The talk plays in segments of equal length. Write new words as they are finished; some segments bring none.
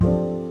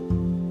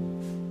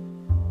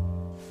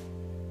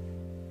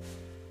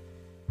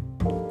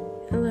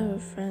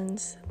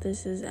friends,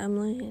 this is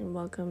Emily and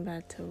welcome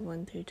back to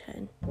 1 through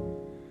 10.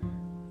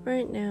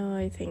 Right now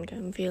I think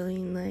I'm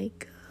feeling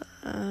like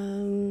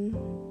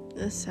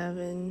a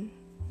 7,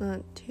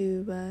 not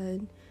too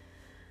bad,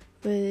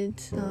 but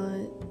it's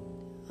not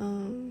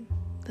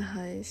the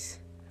highest.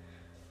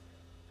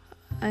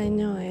 I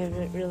know I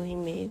haven't really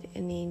made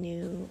any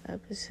new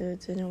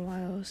episodes in a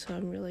while, so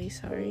I'm really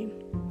sorry.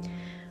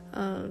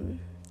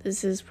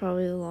 This is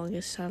probably the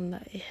longest time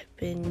that I have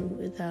been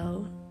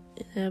without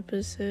an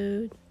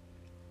episode.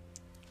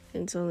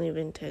 It's only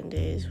been 10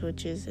 days,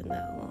 which isn't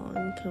that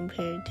long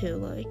compared to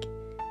like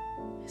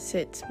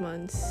 6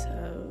 months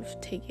of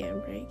taking a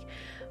break.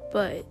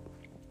 But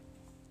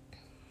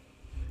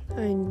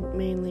I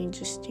mainly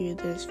just do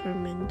this for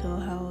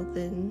mental health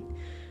and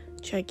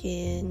check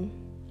in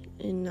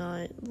and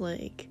not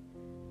like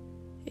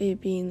it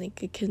being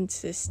like a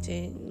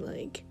consistent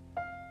like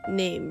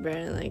name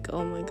brand, like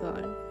oh my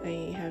god,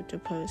 I have to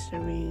post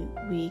every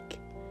week.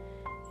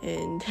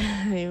 And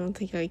I don't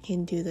think I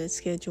can do that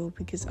schedule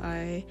because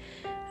I'm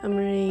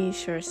already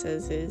short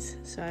as is,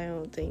 so I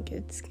don't think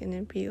it's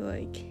gonna be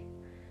like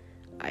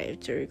I have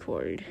to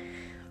record.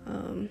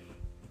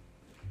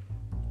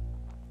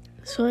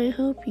 So I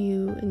hope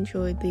you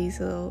enjoyed these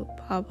little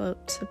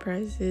pop-up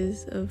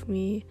surprises of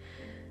me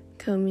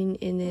coming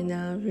in and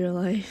out of your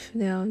life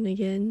now and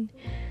again.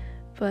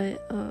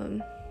 But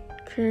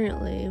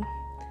currently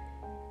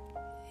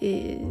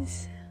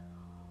is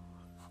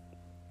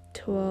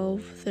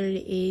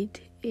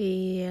 12:38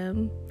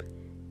 a.m.,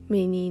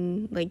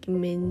 meaning like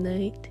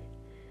midnight.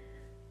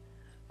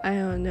 I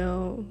don't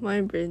know,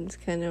 my brain's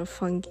kind of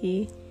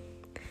funky.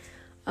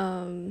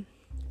 I'm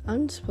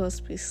supposed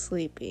to be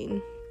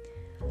sleeping.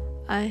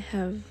 I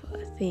have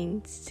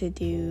things to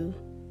do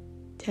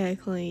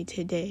technically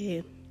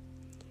today,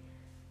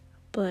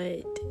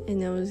 I'm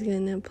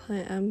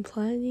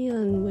planning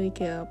on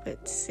waking up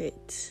at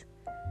 6.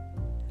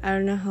 I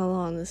don't know how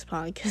long this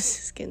podcast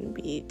is gonna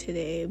be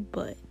today,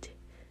 but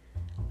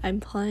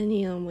I'm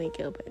planning on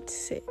waking up at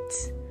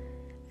 6.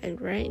 And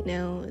right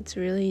now it's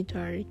really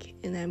dark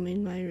and I'm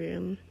in my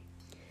room.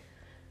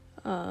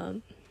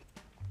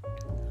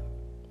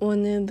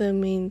 One of the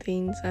main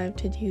things I have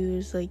to do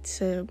is like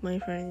set up my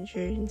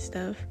furniture and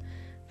stuff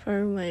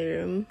for my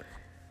room,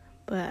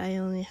 but I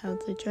only have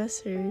the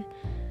dresser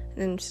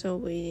and I'm still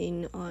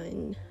waiting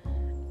on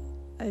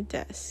a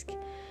desk.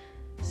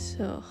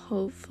 So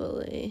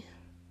hopefully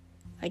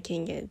I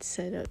can get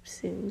set up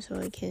soon so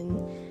I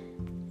can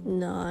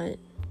not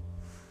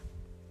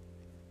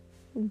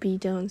be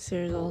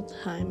downstairs all the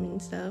time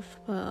and stuff.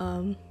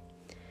 But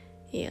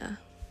yeah.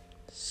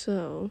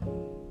 So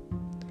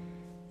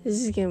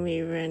this is gonna be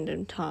a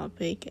random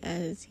topic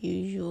as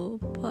usual,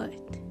 but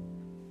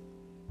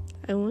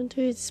I want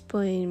to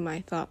explain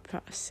my thought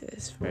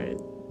process for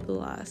the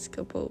last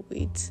couple of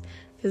weeks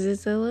because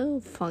it's a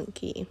little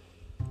funky.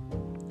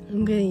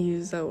 I'm gonna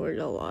use that word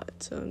a lot,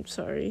 so I'm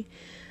sorry.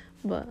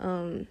 But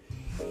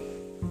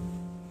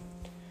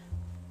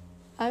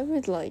I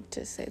would like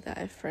to say that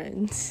I have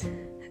friends.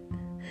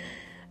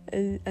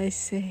 I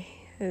say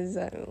as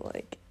I'm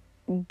like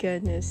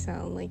gonna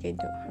sound like I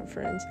don't have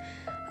friends.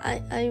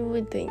 I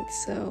would think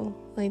so.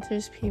 Like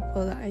there's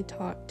people that I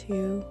talk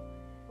to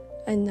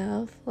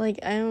enough. Like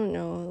I don't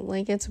know.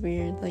 Like it's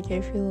weird. Like I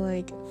feel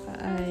like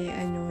I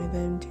annoy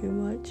them too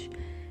much,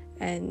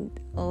 and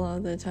a lot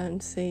of the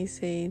times they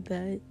say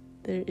that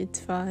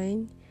it's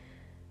fine.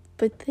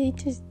 But they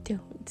just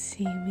don't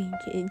seem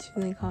engaged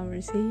in the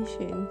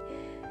conversation.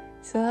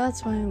 So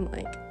that's why I'm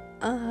like,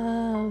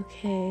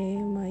 okay,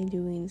 am I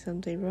doing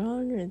something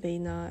wrong? Are they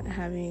not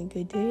having a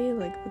good day?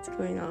 Like, what's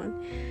going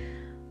on?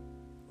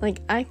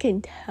 Like, I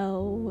can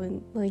tell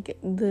when, I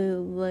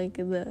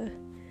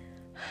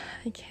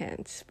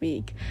can't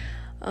speak.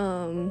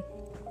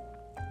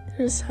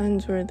 There's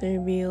times where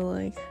they'd be,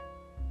 like,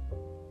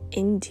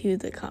 into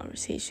the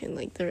conversation,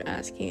 like they're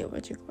asking a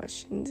bunch of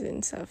questions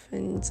and stuff,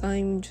 and it's not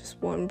even just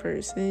one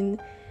person,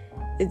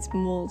 it's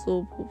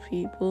multiple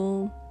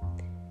people,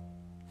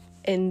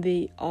 and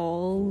they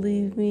all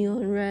leave me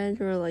on red,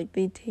 or like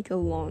they take a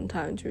long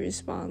time to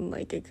respond,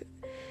 like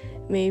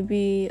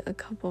maybe a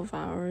couple of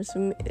hours.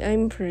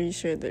 I'm pretty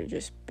sure they're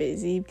just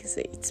busy because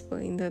they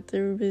explained that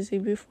they were busy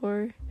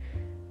before.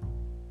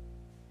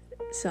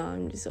 So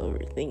I'm just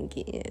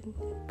overthinking it.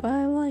 But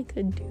I'm like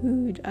a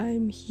dude,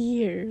 I'm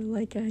here.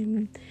 Like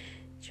I'm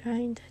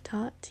trying to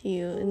talk to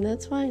you. And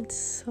that's why it's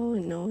so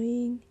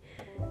annoying.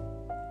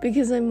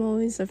 Because I'm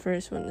always the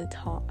first one to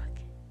talk.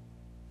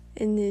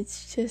 And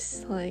it's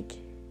just like,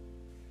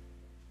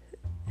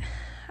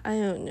 I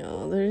don't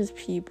know. There's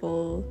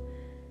people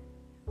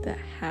that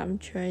have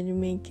tried to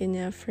make an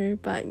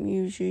effort, but I'm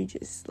usually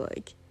just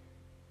like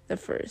the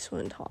first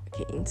one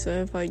talking. So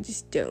if I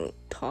just don't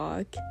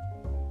talk,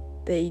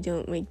 they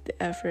don't make the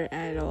effort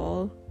at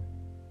all.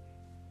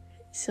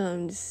 So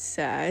I'm just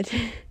sad.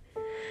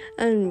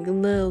 I'm a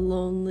little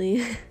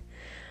lonely.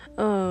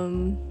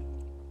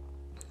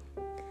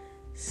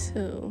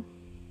 So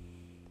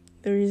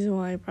the reason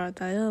why I brought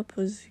that up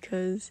was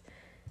because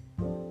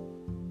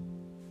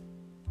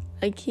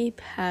I keep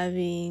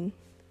having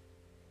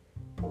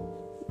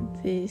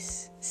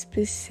this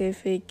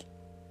specific,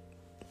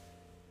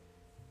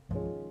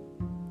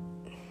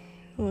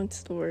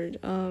 what's the word,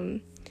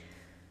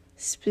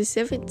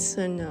 specific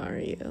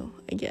scenario,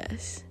 I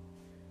guess,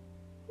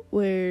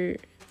 where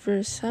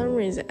for some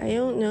reason, I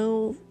don't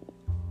know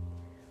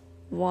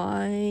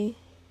why,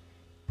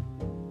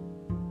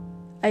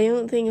 I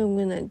don't think I'm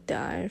gonna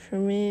die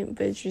from it,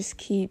 but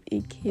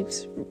it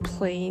keeps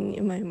playing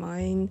in my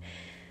mind,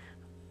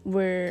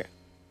 where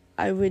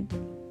I would,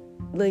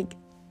 like,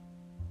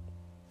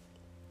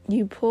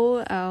 you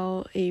pull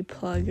out a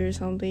plug or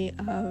something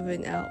out of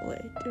an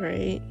outlet,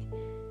 right?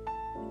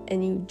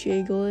 And you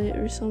jiggle it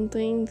or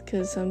something,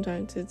 because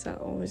sometimes it's not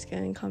always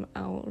gonna come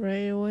out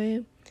right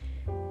away.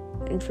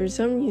 And for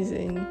some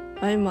reason,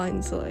 my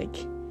mind's like,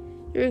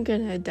 you're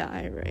gonna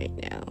die right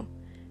now.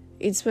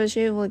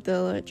 Especially if, like, the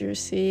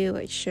electricity,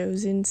 like,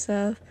 shows and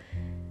stuff.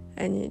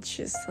 And it's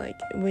just, like,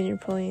 when you're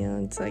pulling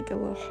on, it's, like, a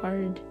little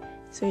hard.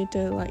 So you have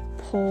to, like,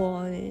 pull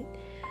on it.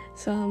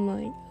 So I'm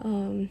like,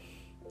 am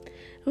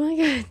I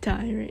gonna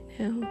die right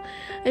now?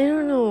 I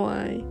don't know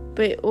why,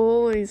 but it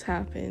always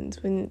happens,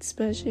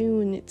 especially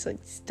when it's, like,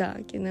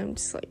 stuck. And I'm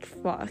just like,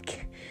 fuck.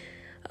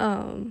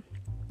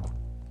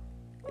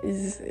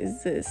 Is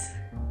this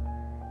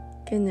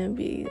gonna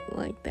be,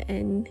 like, the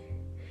end?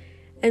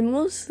 And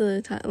most of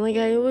the time, like,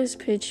 I always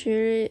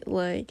picture it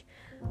like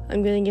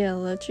I'm gonna get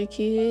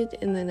electrocuted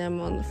and then I'm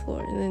on the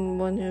floor, and then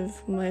one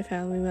of my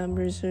family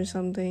members or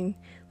something,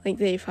 like,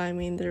 they find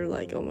me and they're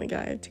like, oh my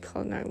god, I have to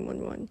call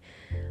 911.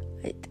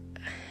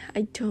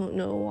 I don't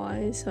know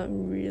why, so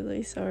I'm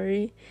really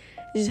sorry.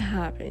 It just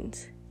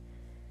happens.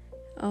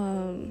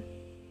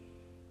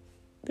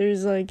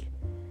 There's, like,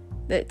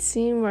 that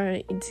scene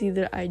where it's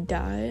either I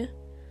die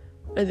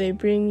or they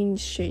bring me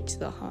straight to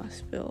the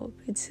hospital.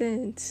 But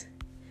since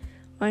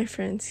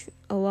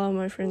a lot of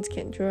my friends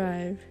can't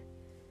drive,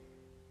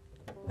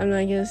 I'm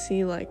not gonna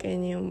see, like,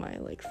 any of my,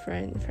 like,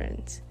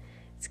 friends.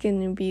 It's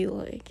gonna be,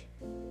 like,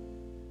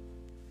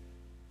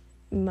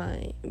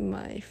 my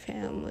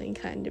family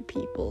kind of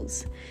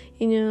peoples,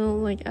 you know,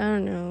 like, I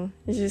don't know,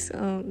 it's just,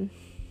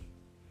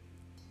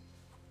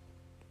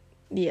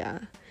 yeah,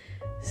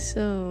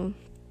 so,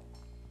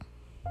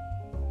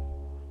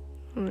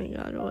 oh my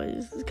god, what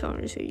is this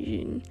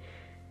conversation?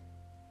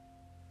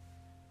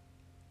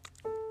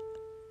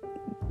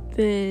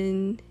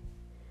 Then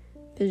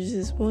there's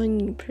this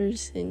one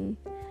person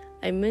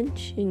I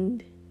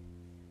mentioned.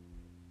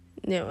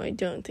 No, I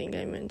don't think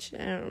I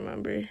mentioned. I don't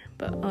remember.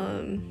 But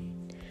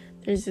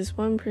there's this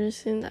one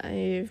person that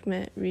I've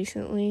met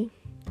recently.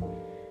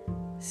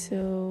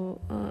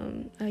 So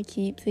I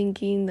keep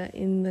thinking that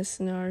in the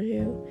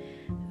scenario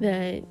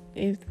that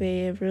if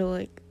they ever,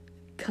 like,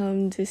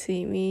 come to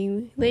see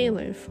me, they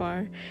live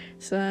far.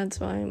 So that's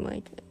why I'm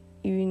like,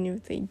 even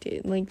if they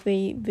did, like,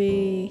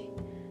 they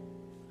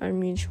are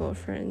mutual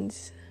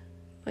friends.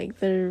 Like,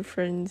 they're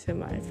friends and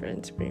my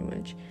friends, pretty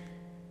much.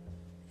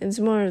 It's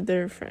more of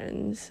their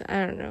friends.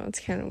 I don't know, it's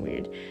kind of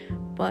weird.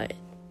 But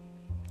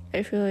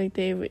I feel like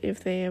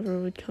if they ever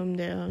would come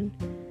down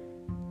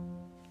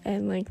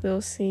and, like,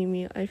 they'll see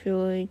me, I feel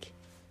like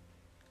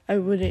I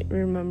wouldn't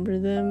remember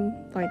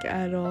them, like,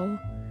 at all.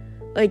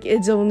 Like,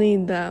 it's only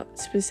that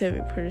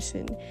specific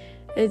person.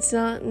 It's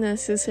not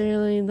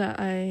necessarily that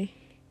I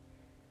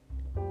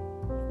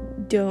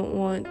don't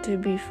want to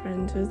be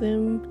friends with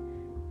them,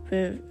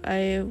 but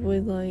I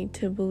would like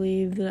to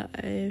believe that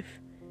if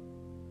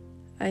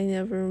I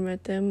never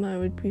met them, I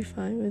would be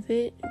fine with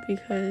it,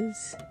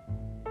 because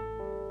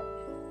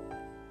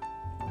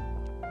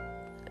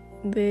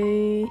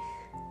they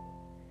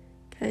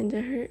kind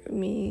of hurt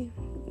me,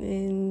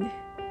 and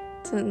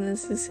it's not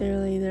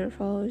necessarily their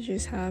fault, it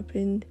just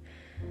happened.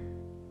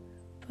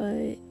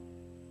 But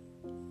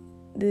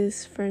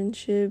this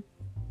friendship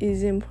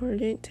is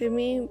important to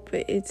me,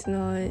 but it's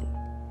not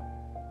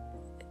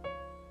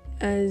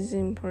as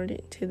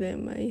important to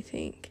them, I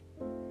think.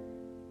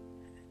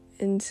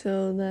 And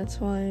so that's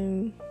why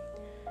I'm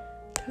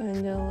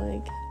kind of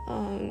like,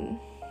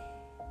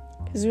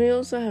 because we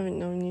also haven't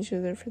known each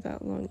other for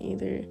that long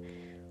either.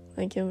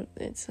 Like,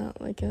 it's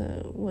not like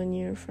a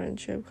 1-year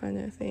friendship kind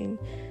of thing.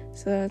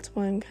 So that's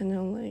why I'm kind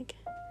of like,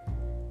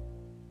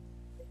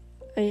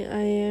 I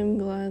am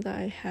glad that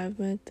I have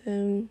met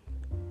them,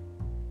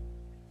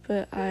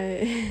 but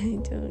I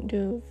don't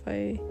know if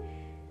I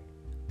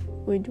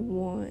would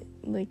want,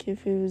 like,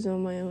 if it was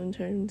on my own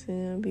terms,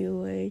 then I'd be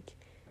like,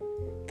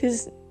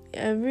 because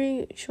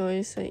every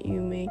choice that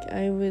you make,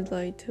 I would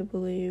like to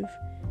believe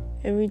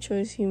every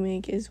choice you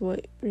make is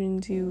what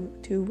brings you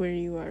to where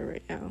you are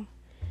right now.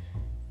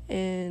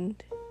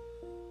 And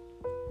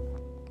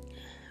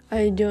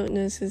I don't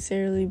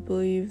necessarily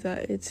believe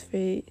that it's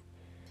fate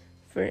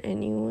for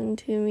anyone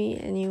to meet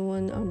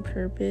anyone on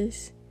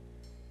purpose.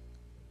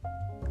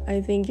 I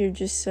think you're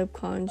just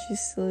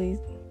subconsciously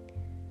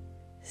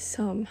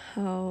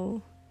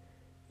somehow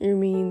you're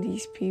meeting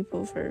these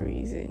people for a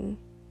reason.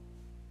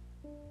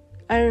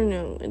 I don't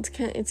know, it's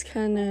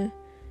kind of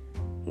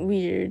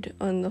weird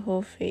on the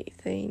whole fate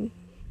thing,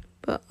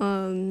 but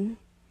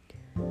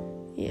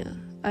yeah,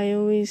 I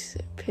always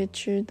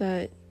pictured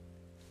that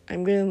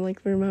I'm gonna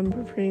like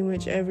remember pretty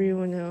much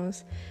everyone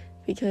else,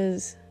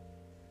 because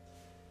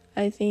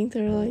I think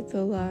they're like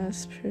the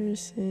last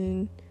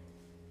person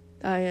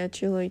that I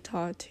actually like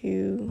talked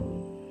to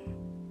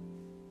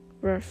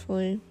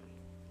roughly,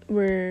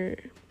 where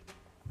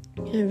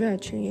I've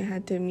actually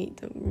had to meet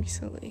them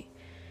recently.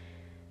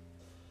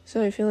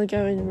 So I feel like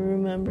I would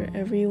remember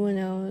everyone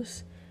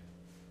else,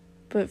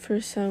 but for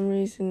some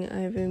reason I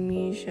have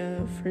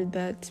amnesia for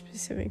that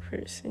specific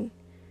person.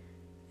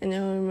 And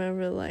I'll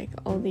remember like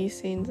all these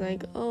things,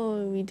 like,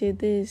 oh, we did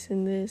this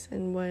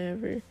and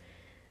whatever.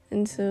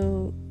 And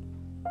so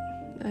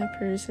that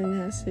person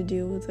has to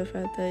deal with the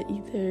fact that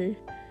either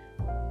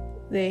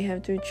they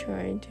have to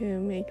try to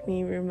make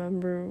me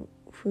remember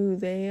who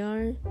they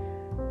are,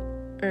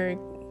 or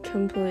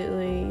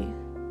completely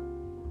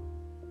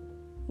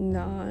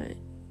not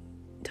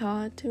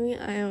talk to me.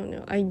 I don't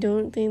know. I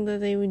don't think that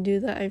they would do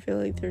that. I feel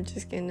like they're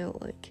just gonna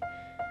like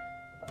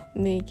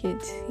make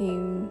it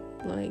seem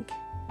like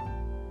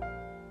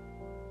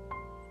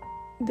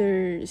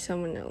they're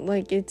someone else.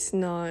 Like, it's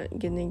not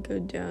gonna go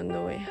down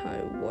the way how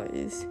it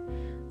was.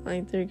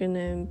 Like, they're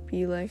gonna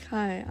be like,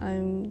 hi,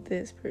 I'm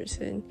this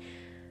person,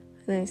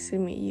 nice to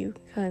meet you,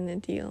 kind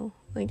of deal.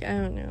 Like, I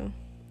don't know.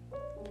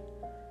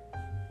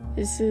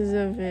 This is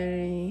a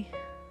very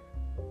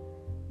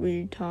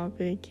weird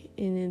topic,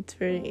 and it's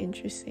very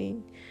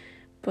interesting,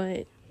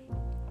 but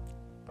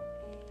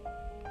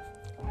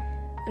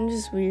I'm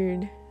just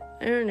weird.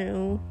 I don't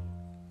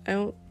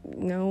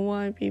know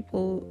why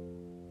people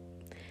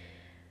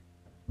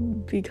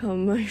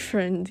become my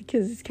friend,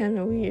 because it's kind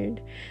of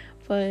weird,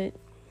 but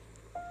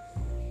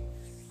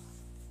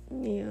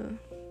yeah.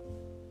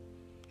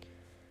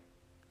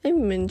 I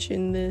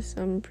mentioned this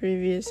on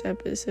previous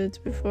episodes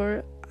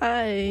before.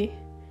 I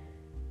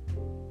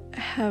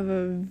have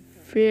a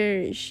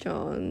very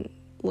strong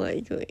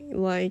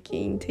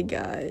liking to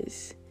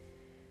guys.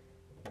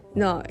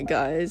 Not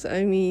guys,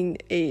 I mean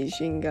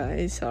Asian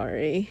guys,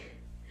 sorry.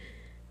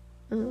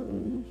 A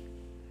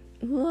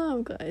lot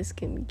of guys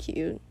can be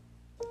cute.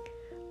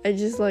 I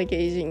just like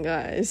Asian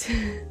guys.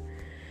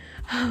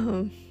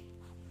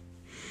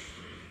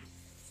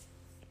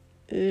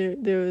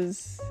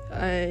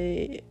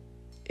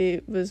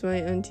 It was my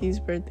auntie's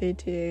birthday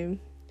today,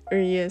 or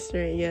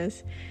yesterday,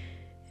 yes,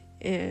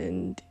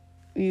 and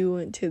we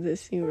went to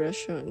this new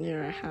restaurant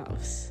near our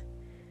house,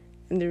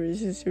 and there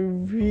was this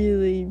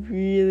really,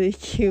 really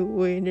cute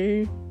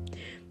waiter,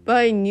 but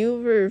I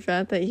knew for a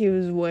fact that he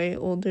was way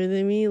older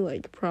than me,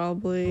 like,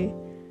 probably,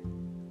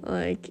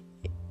 like,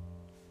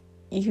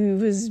 he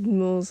was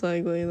most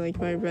likely, like,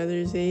 my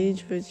brother's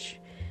age, which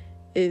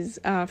is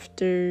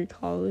after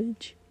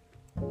college.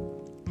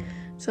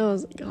 So I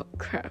was like, oh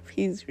crap,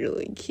 he's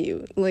really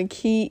cute. Like,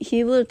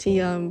 he looked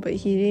young, but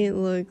he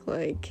didn't look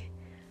like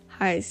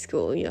high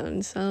school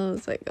young. So I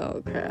was like,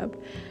 oh crap,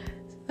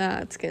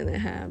 that's gonna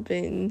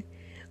happen.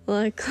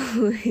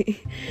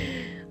 Luckily,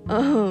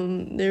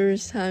 there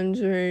was times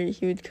where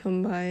he would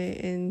come by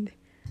and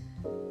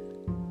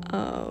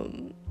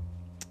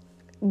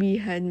we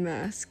had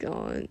masks,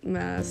 I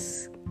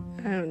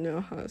don't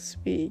know how to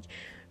speak,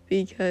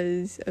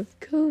 because of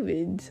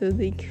COVID, so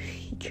he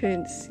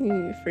couldn't see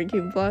me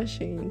freaking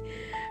blushing.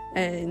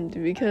 And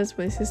because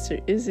my sister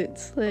isn't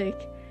slick,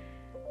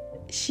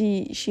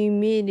 she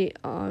made it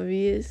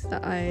obvious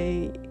that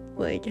I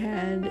like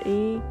had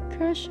a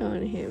crush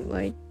on him,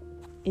 like,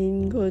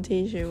 in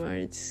quotation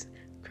marks,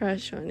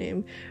 crush on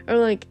him, or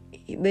like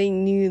they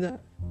knew that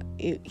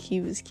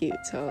he was cute.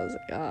 So I was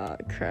like, oh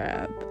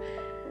crap.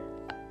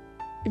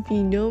 If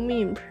you know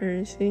me in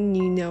person,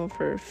 you know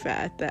for a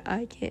fact that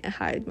I can't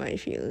hide my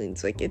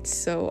feelings. Like, it's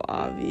so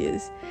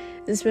obvious.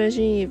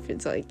 Especially if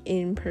it's, like,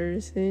 in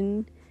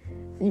person.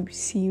 You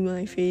see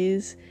my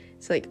face.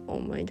 It's like, oh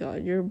my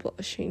god, you're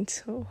blushing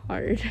so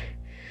hard.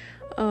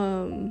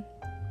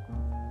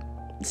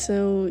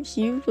 So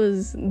he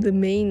was the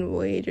main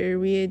waiter.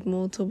 We had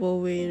multiple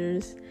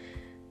waiters.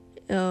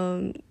 We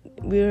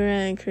were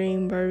at a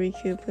Korean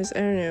barbecue place. I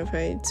don't know if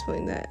I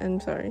explained that. I'm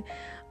sorry.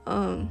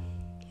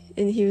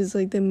 And he was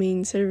like the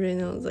main server,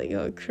 and I was like,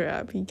 oh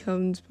crap, he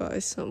comes by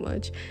so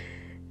much.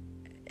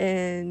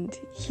 And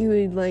he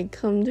would like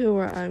come to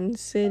where I'm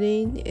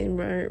sitting, and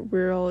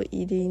we're all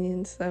eating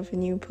and stuff,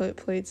 and you put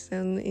plates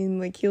down, and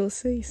like he'll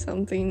say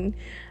something,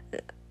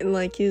 and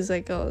like he's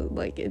like, oh,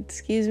 like,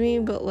 excuse me,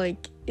 but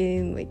like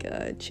in like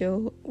a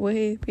chill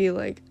way, be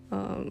like,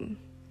 I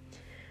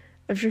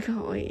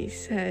forgot what he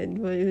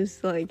said, but it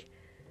was like,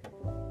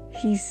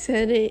 he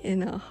said it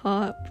in a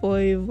hot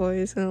boy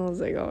voice, and I was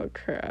like, oh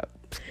crap.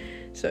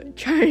 So I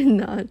tried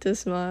not to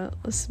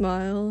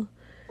smile,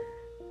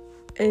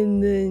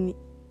 and then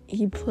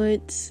he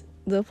puts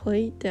the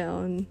plate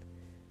down,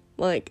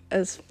 like,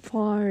 as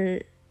far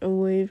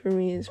away from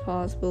me as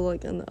possible,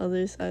 like, on the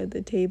other side of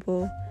the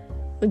table,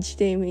 which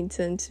didn't make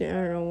sense to me. I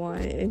don't know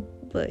why.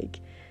 Like,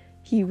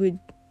 he would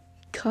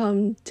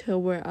come to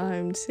where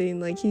I'm sitting,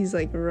 like, he's,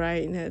 like,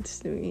 right next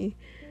to me.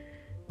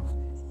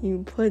 He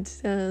puts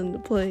down the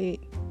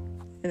plate,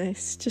 and I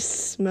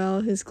just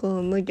smell his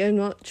cologne. Like, I'm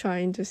not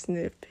trying to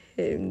sniff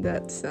him.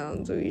 That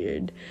sounds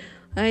weird.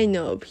 I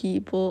know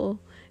people,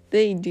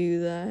 they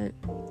do that.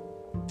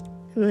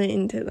 I'm not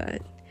into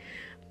that.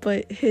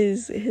 But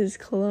his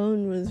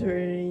cologne was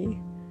very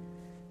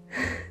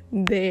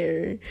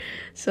there.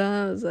 So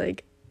I was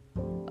like,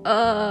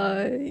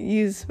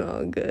 you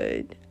smell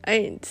good. I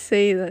didn't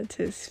say that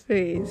to his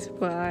face,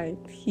 but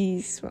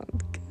he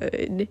smelled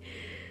good.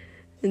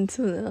 And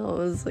so now I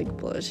was like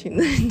blushing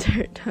the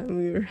entire time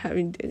we were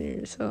having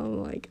dinner. So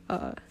I'm like,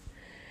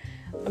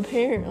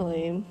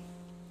 apparently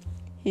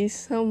he's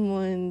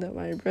someone that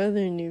my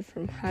brother knew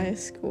from high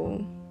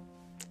school.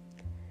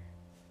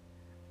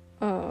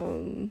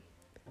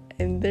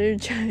 And they're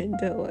trying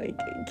to like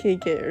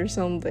kick it or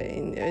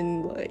something,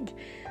 and like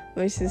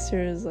my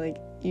sister was like,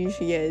 you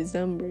should get his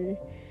number.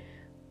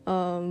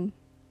 So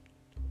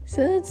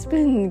that's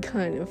been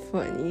kind of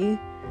funny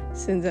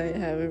since I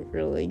haven't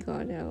really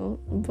gone out,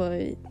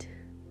 but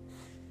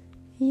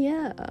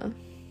yeah,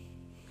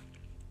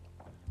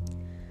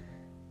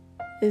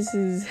 this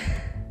is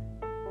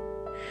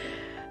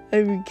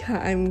I'm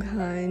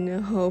kind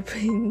of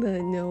hoping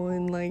that no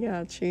one like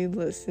actually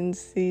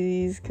listens to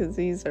these, because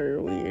these are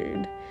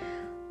weird.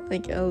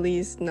 Like, at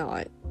least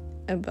not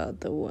about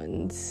the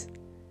ones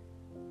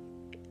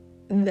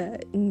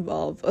that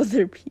involve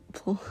other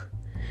people.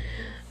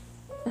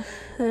 I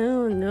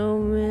don't know,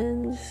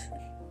 man.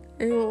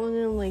 I don't want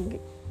to like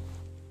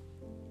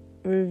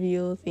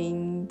reveal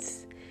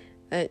things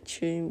that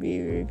shouldn't be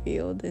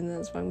revealed, and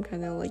that's why I'm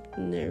kind of like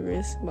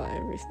nervous about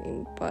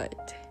everything.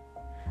 But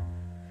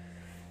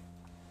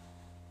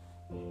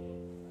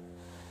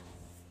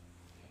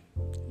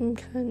I'm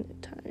kind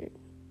of tired.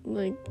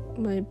 Like,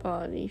 my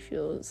body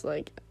feels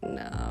like,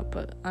 nah,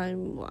 but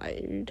I'm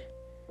wired.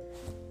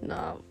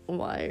 Not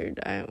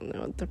wired. I don't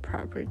know what the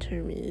proper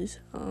term is.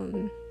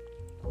 I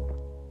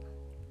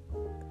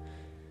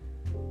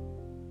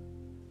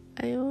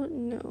don't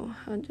know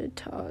how to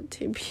talk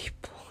to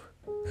people.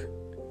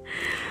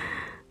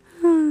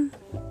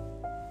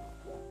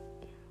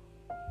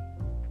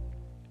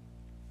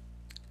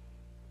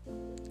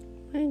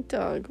 My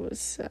dog was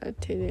sad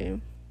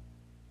today.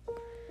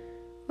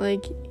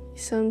 Like,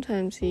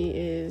 sometimes he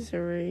is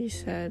very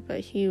sad, but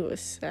he was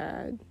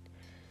sad.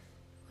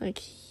 Like,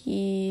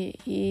 he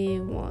really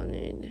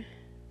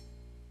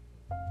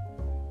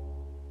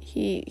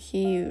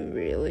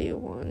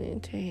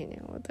wanted to hang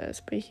out with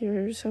us, but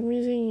for some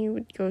reason he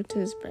would go to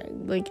his bed.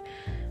 Like,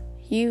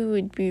 he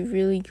would be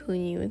really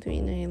clingy with me,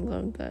 and I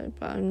love that,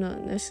 but I'm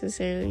not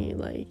necessarily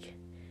like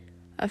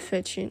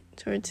affectionate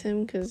towards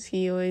him, because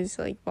he always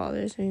like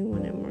bothers me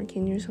when I'm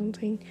working or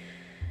something.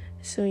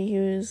 So he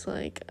was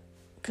like,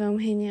 come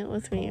hang out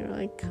with me, or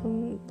like,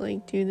 come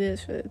like do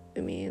this with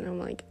me, and I'm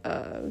like,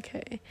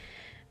 okay.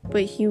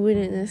 But he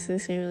wouldn't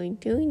necessarily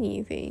do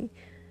anything,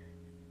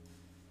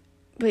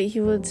 but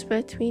he would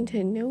expect me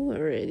to know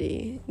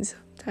already. And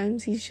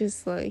sometimes he's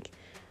just like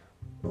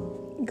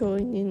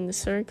going in the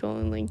circle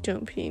and like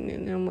jumping,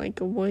 and I'm like,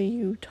 what are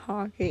you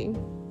talking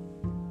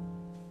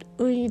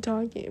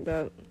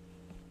about?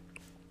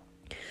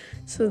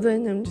 So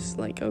then I'm just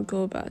like, I'll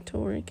go back to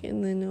work,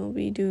 and then I'll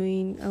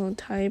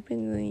type,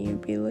 and then you'll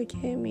be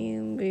looking at me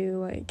and be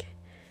like,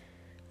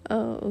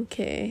 oh,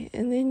 okay.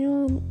 And then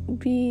you'll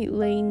be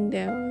laying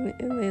down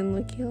and then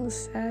looking all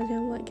sad.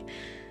 I'm like,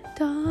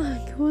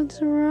 dog,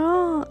 what's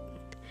wrong?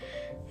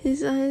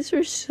 His eyes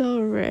were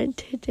so red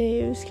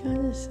today. It was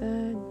kind of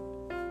sad.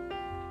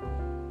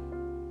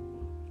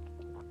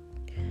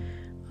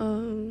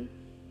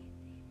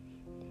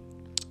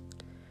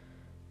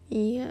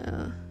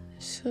 Yeah,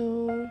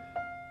 so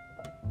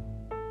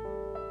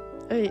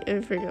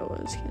I forgot what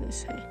I was gonna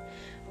say,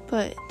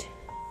 but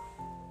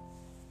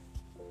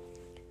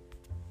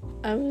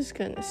I was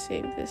gonna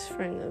save this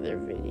for another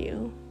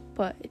video,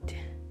 but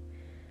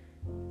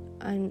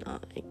I'm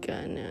not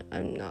gonna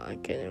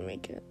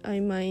make it. I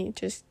might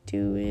just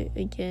do it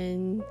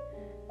again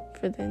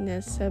for the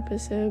next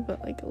episode,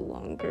 but like a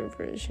longer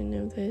version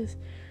of this,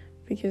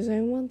 because I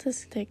want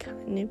this to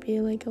kind of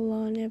be like a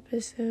long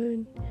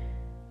episode,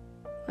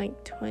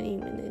 like 20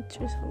 minutes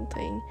or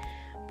something.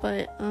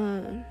 But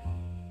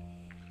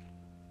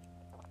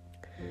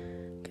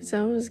because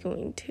I was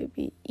going to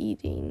be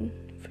eating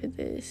for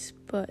this,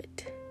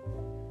 but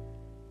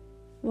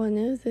one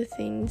of the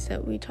things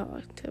that we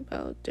talked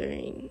about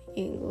during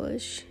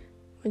English,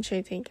 which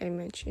I think I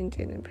mentioned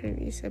in a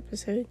previous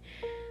episode,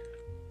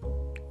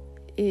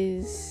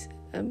 is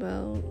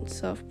about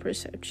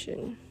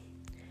self-perception.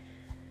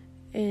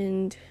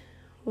 And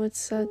what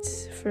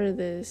sucks for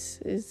this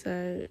is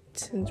that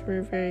since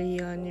we're very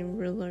young and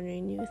we're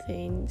learning new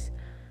things,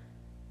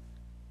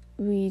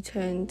 we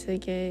tend to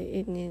get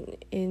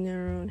in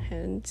our own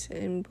heads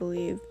and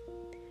believe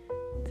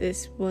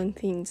this one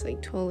thing's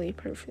like totally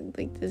perfect.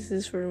 Like, this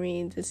is for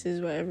me, this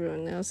is what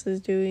everyone else is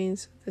doing,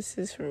 so this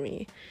is for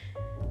me.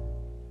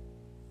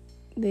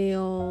 They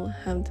all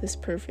have this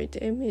perfect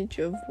image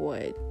of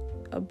what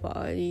a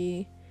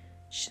body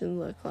should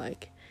look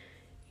like.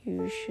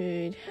 You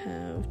should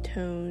have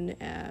toned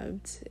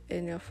abs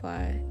and a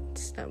flat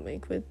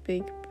stomach with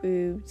big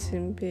boobs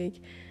and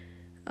big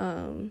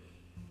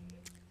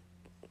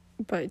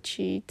butt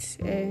cheeks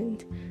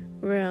and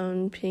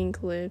round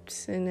pink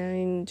lips, and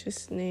I'm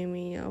just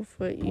naming off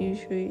what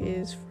usually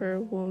is for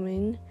a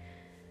woman.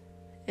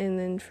 And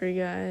then for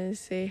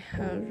guys, they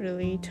have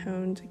really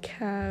toned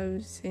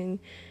calves and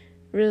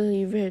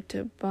really ripped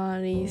up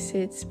bodies,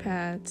 six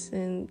packs,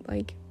 and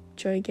like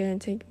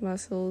gigantic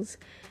muscles,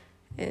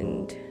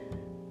 and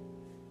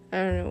I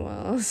don't know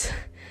what else.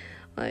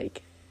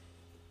 Like,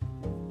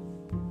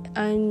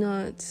 I'm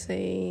not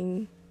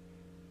saying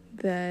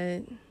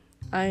that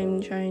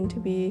I'm trying to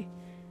be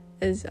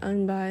as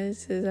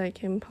unbiased as I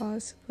can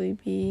possibly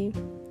be,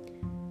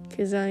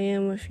 because I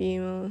am a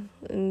female,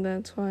 and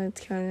that's why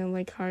it's kind of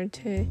like hard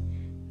to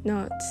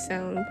not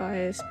sound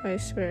biased, but I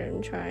swear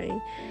I'm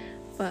trying.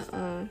 But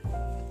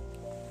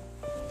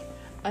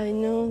I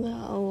know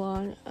that a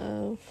lot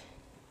of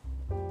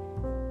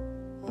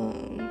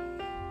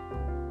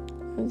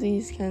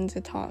these kinds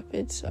of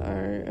topics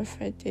are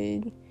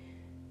affected,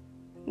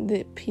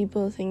 that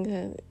people think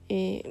that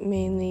it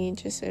mainly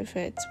just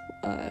affects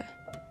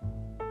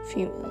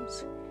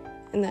females,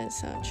 and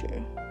that's not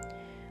true.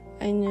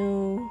 I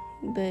know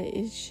that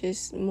it's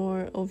just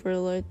more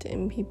overlooked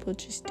and people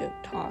just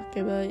don't talk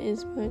about it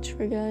as much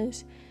for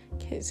guys,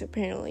 because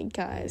apparently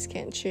guys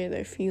can't share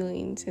their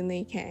feelings and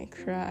they can't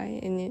cry,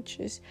 and it's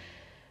just,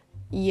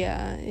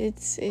 yeah,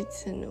 it's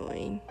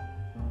annoying.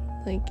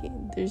 Like,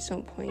 there's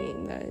no point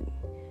in that.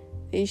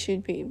 They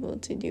should be able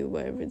to do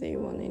whatever they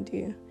want to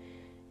do.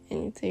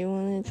 And if they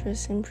want to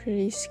dress in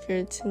pretty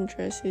skirts and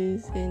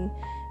dresses and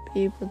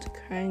be able to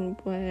cry and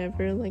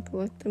whatever, like,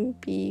 let them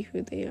be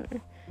who they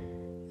are.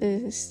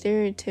 The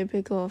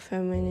stereotypical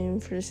feminine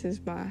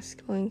versus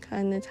masculine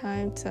kind of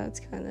types, that's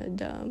kind of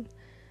dumb.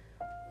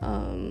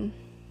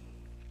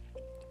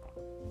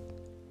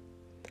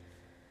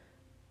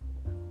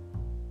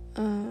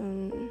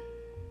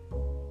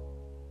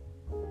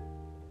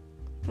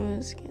 What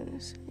was I gonna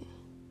say?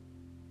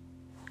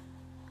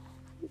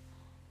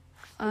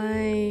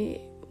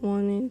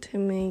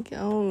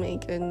 I'll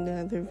make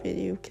another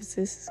video because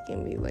this is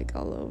gonna be like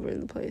all over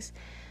the place,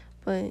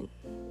 but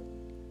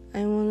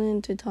I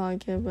wanted to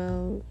talk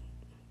about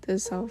the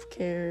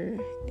self-care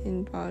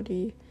and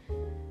body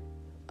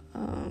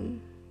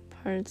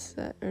parts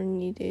that are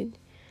needed.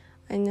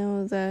 I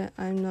know that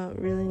I'm not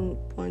really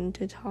one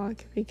to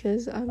talk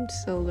because I'm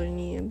still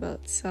learning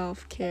about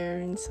self-care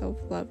and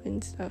self-love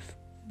and stuff,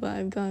 but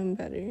I've gotten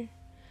better.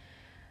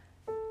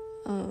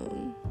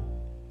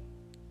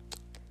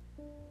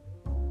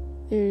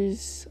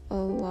 There's a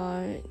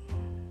lot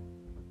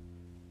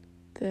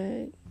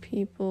that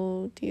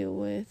people deal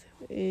with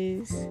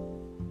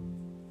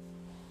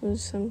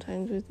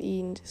sometimes with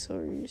eating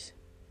disorders,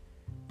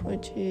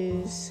 which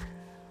is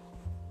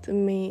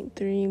the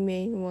three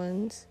main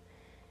ones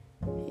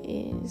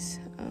is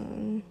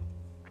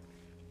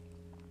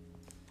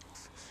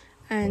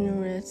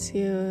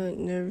anorexia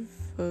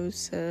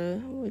nervosa,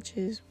 which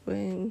is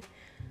when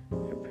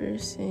a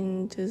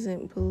person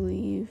doesn't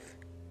believe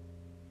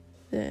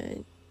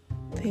that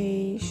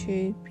they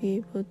should be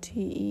able to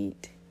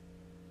eat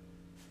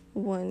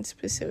one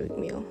specific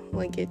meal.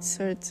 Like, it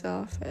starts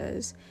off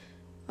as,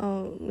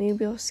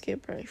 maybe I'll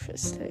skip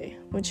breakfast today,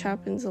 which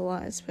happens a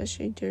lot,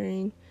 especially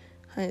during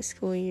high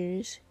school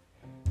years.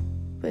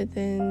 But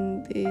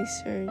then they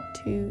start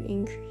to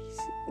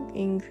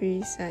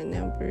increase that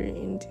number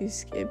into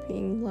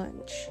skipping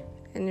lunch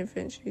and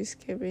eventually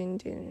skipping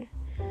dinner.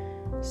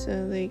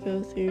 So they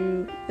go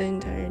through the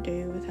entire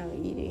day without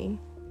eating.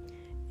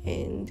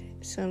 And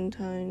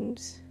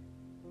sometimes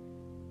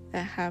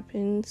that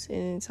happens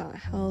and it's not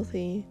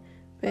healthy,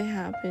 but it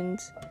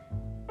happens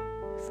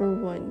for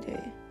one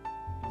day.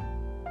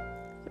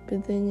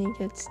 But then it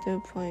gets to a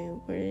point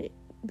where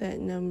that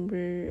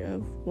number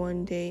of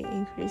one day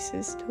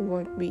increases to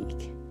 1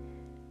 week,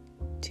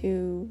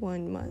 to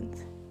 1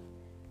 month,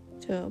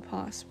 to a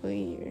possible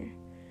year.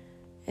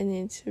 And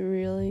it's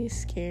really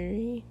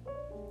scary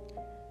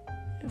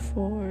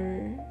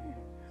for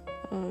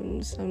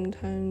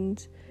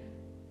sometimes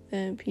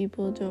that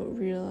people don't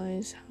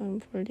realize how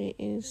important it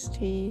is to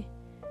be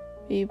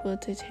able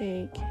to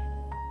take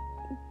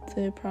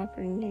the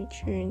proper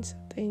nutrients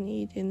that they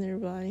need in their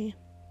body.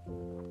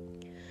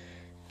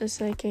 The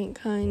second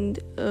kind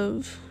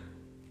of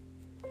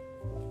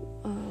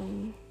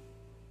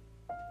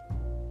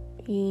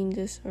eating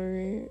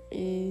disorder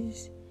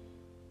is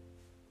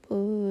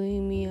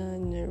bulimia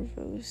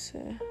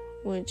nervosa,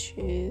 which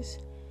is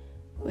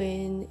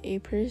when a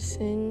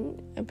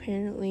person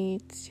apparently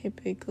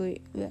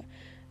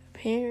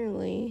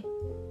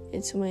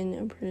it's when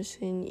a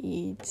person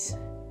eats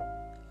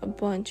a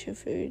bunch of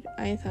food.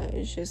 I thought it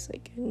was just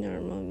like a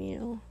normal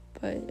meal,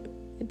 but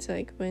it's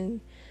like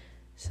when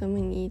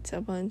someone eats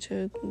a bunch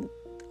of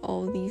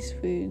all these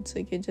foods,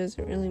 like it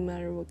doesn't really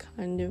matter what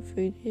kind of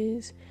food it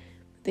is,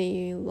 but they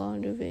eat a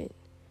lot of it,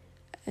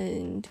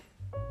 and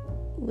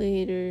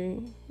later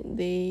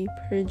they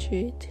purge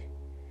it,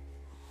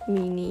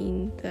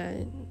 meaning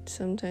that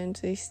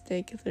sometimes they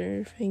stick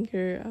their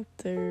finger up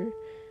their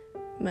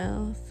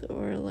mouth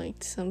or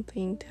like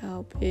something to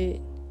help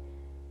it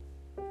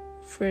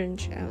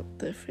French out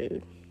the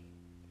food.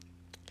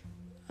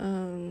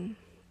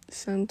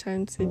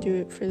 Sometimes I do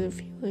it for the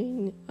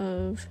feeling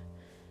of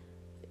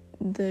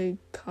the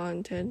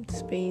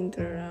contents being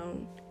thrown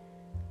around.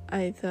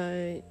 I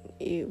thought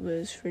it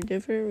was for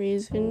different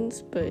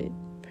reasons, but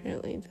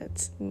apparently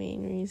that's the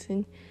main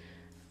reason.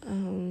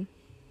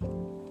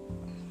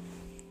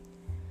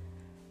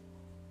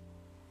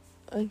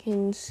 I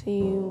can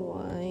see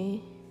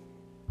why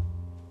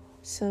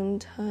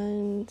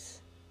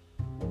sometimes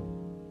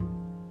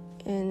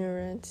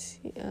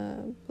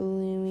anorexia,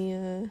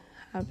 bulimia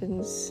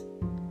happens.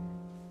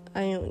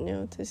 I don't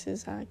know if this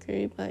is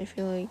accurate, but I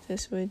feel like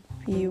this would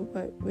be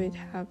what would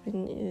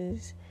happen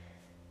is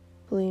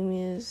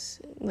bulimia is,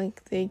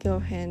 like, they go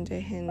hand to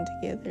hand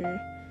together.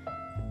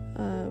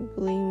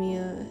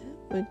 Bulimia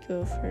would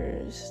go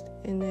first,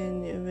 and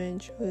then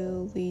eventually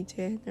will lead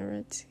to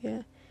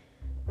anorexia.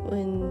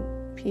 When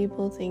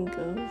people think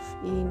of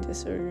eating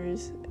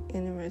disorders,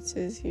 anorexia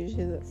is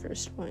usually the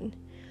first one.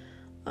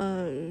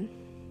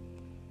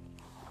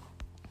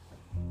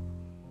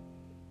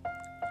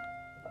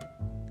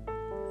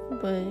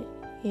 But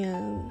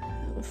yeah,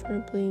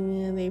 for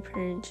bulimia, they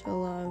purge a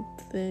lot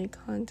of the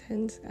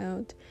contents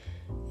out,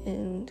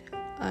 and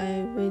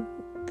I would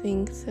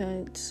think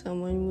that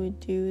someone would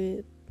do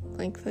it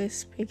like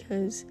this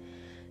because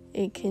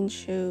it can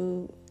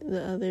show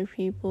the other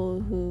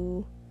people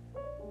who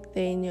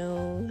they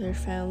know, their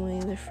family,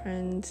 their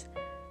friends,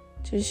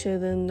 to show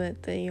them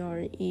that they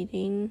are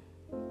eating,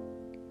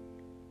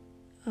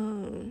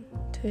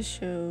 to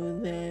show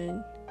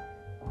that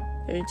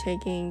they're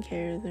taking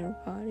care of their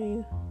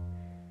body.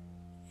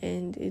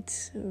 And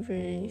it's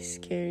very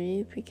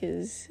scary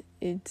because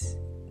it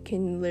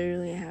can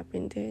literally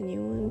happen to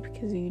anyone,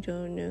 because you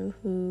don't know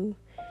who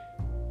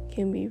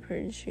can be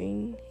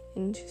purging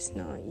and just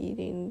not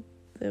eating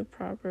the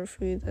proper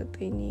food that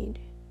they need.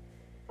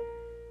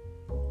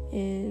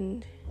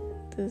 And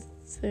the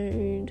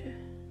third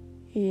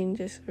eating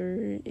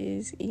disorder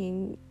is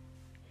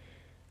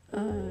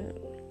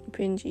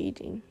binge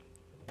eating.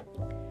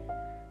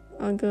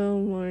 I'll go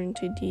more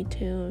into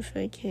detail if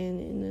I can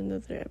in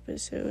another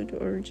episode,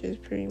 or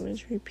just pretty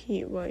much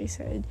repeat what I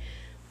said.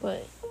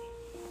 But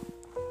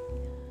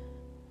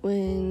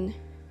when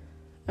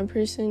a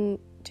person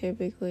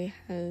typically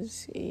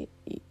has a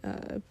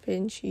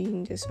binge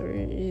eating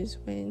disorder is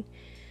when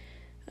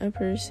a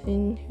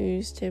person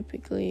who's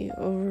typically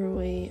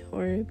overweight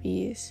or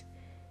obese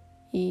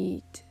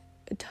eat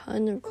a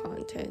ton of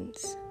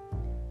contents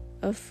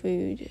of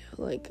food,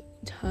 like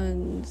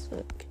tons,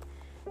 like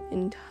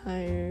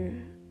entire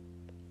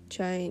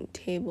giant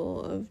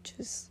table of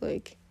just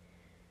like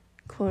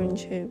corn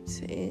chips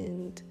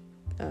and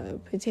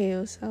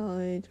potato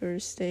salad or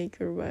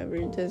steak or whatever.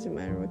 It doesn't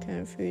matter what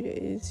kind of food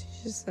it is,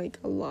 it's just like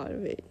a lot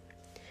of it,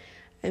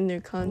 and they're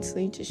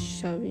constantly just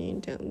shoving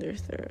it down their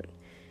throat.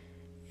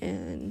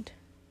 And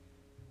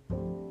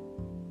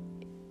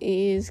it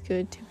is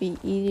good to be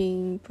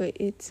eating, but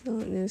it's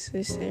not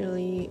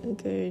necessarily a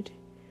good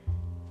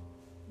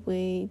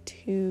way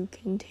to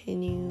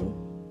continue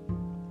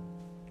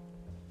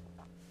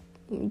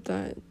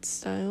that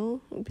style,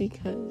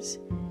 because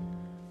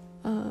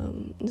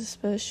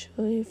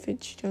especially if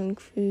it's junk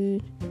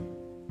food,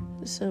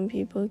 some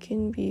people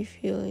can be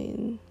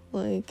feeling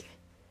like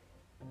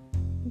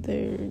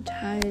they're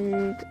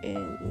tired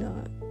and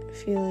not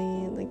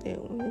feeling like they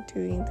don't want to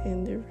do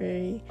anything. They're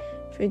very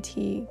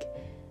fatigued,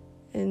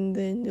 and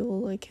then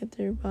they'll look at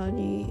their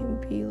body and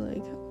be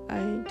like, I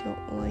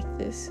don't like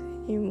this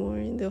anymore,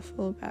 and they'll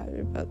feel bad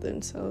about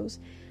themselves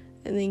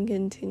and then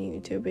continue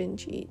to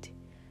binge eat.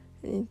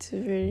 And it's a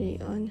very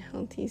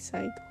unhealthy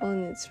cycle,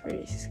 and it's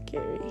very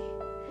scary.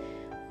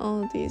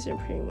 All of these are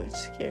pretty much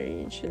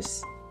scary, it's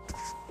just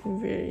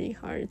very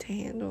hard to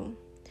handle.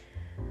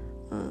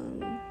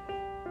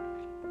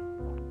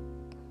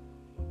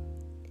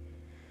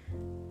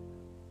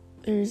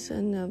 There's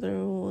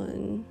another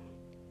one.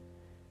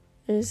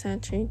 There's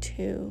actually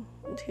two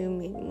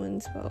main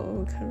ones, but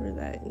I'll cover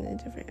that in a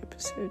different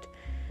episode.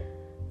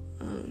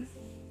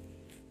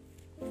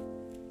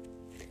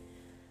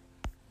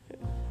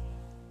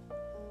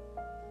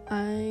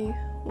 I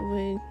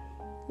would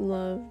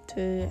love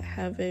to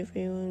have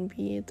everyone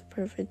be the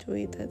perfect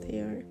weight that they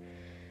are.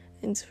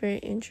 It's very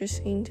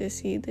interesting to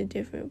see the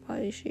different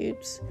body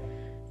shapes,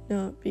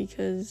 not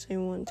because I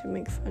want to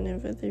make fun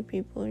of other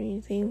people or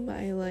anything, but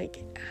I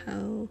like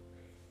how,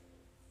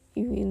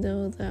 even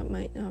though that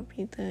might not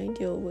be the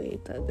ideal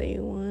weight that they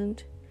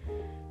want,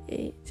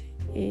 it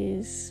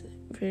is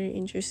very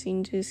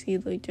interesting to see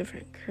like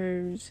different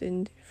curves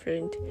and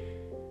different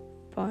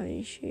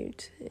body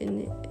shapes,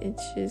 and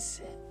it's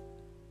just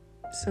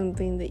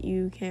something that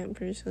you can't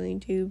personally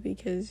do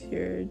because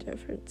you're a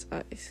different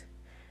size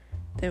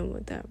than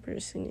what that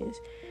person is.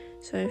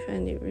 So I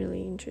find it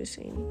really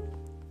interesting.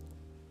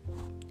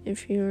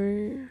 If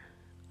you're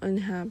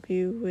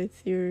unhappy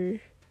with your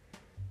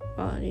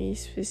body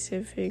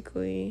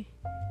specifically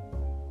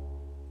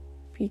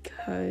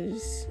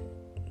because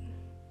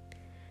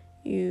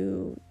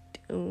you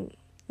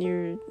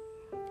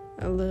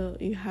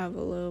have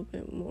a little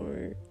bit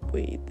more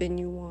weight than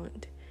you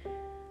want,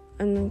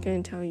 I'm not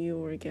gonna tell you to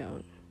work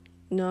out.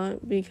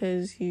 not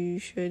because you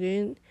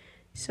shouldn't,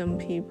 some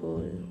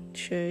people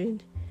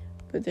should,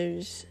 but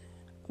there's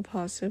a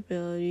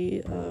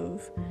possibility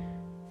of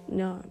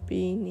not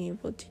being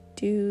able to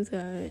do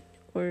that,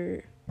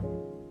 or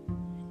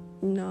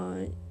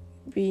not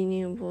being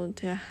able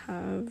to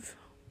have.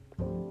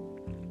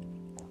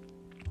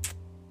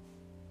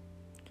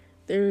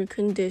 There are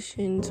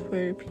conditions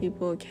where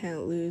people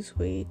can't lose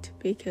weight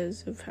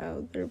because of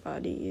how their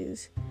body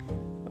is,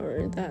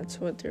 or that's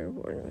what they're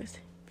born with,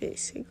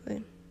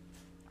 basically.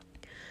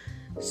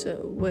 So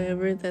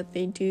whatever that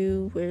they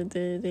do,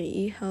 whether they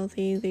eat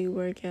healthy, they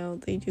work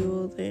out, they do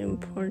all the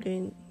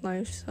important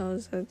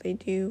lifestyles that they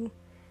do,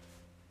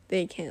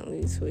 they can't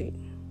lose weight.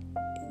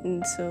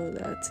 And so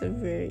that's a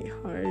very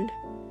hard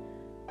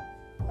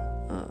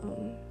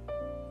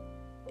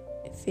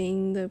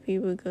thing that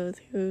people go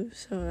through.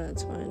 So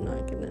that's why I'm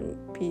not gonna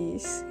be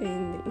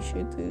saying that you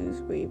should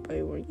lose weight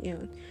by working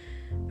out,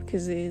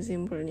 because it is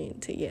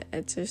important to get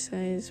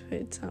exercise, but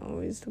it's not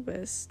always the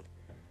best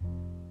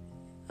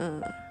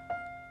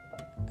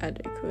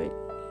adequate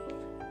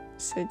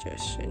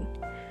suggestion.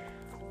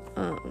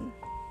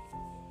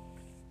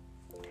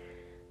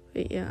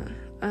 But yeah,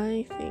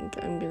 I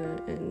think I'm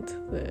gonna end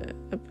the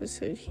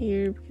episode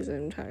here because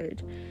I'm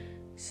tired.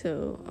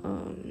 So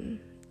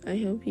I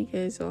hope you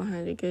guys all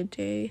had a good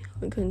day.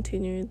 I'll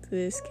continue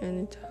this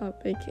kind of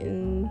topic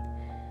in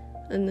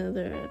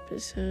another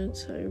episode,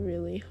 so I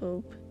really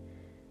hope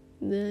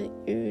that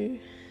you're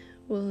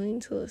willing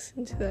to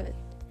listen to that.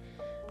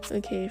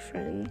 Okay,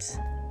 friends,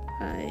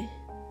 bye.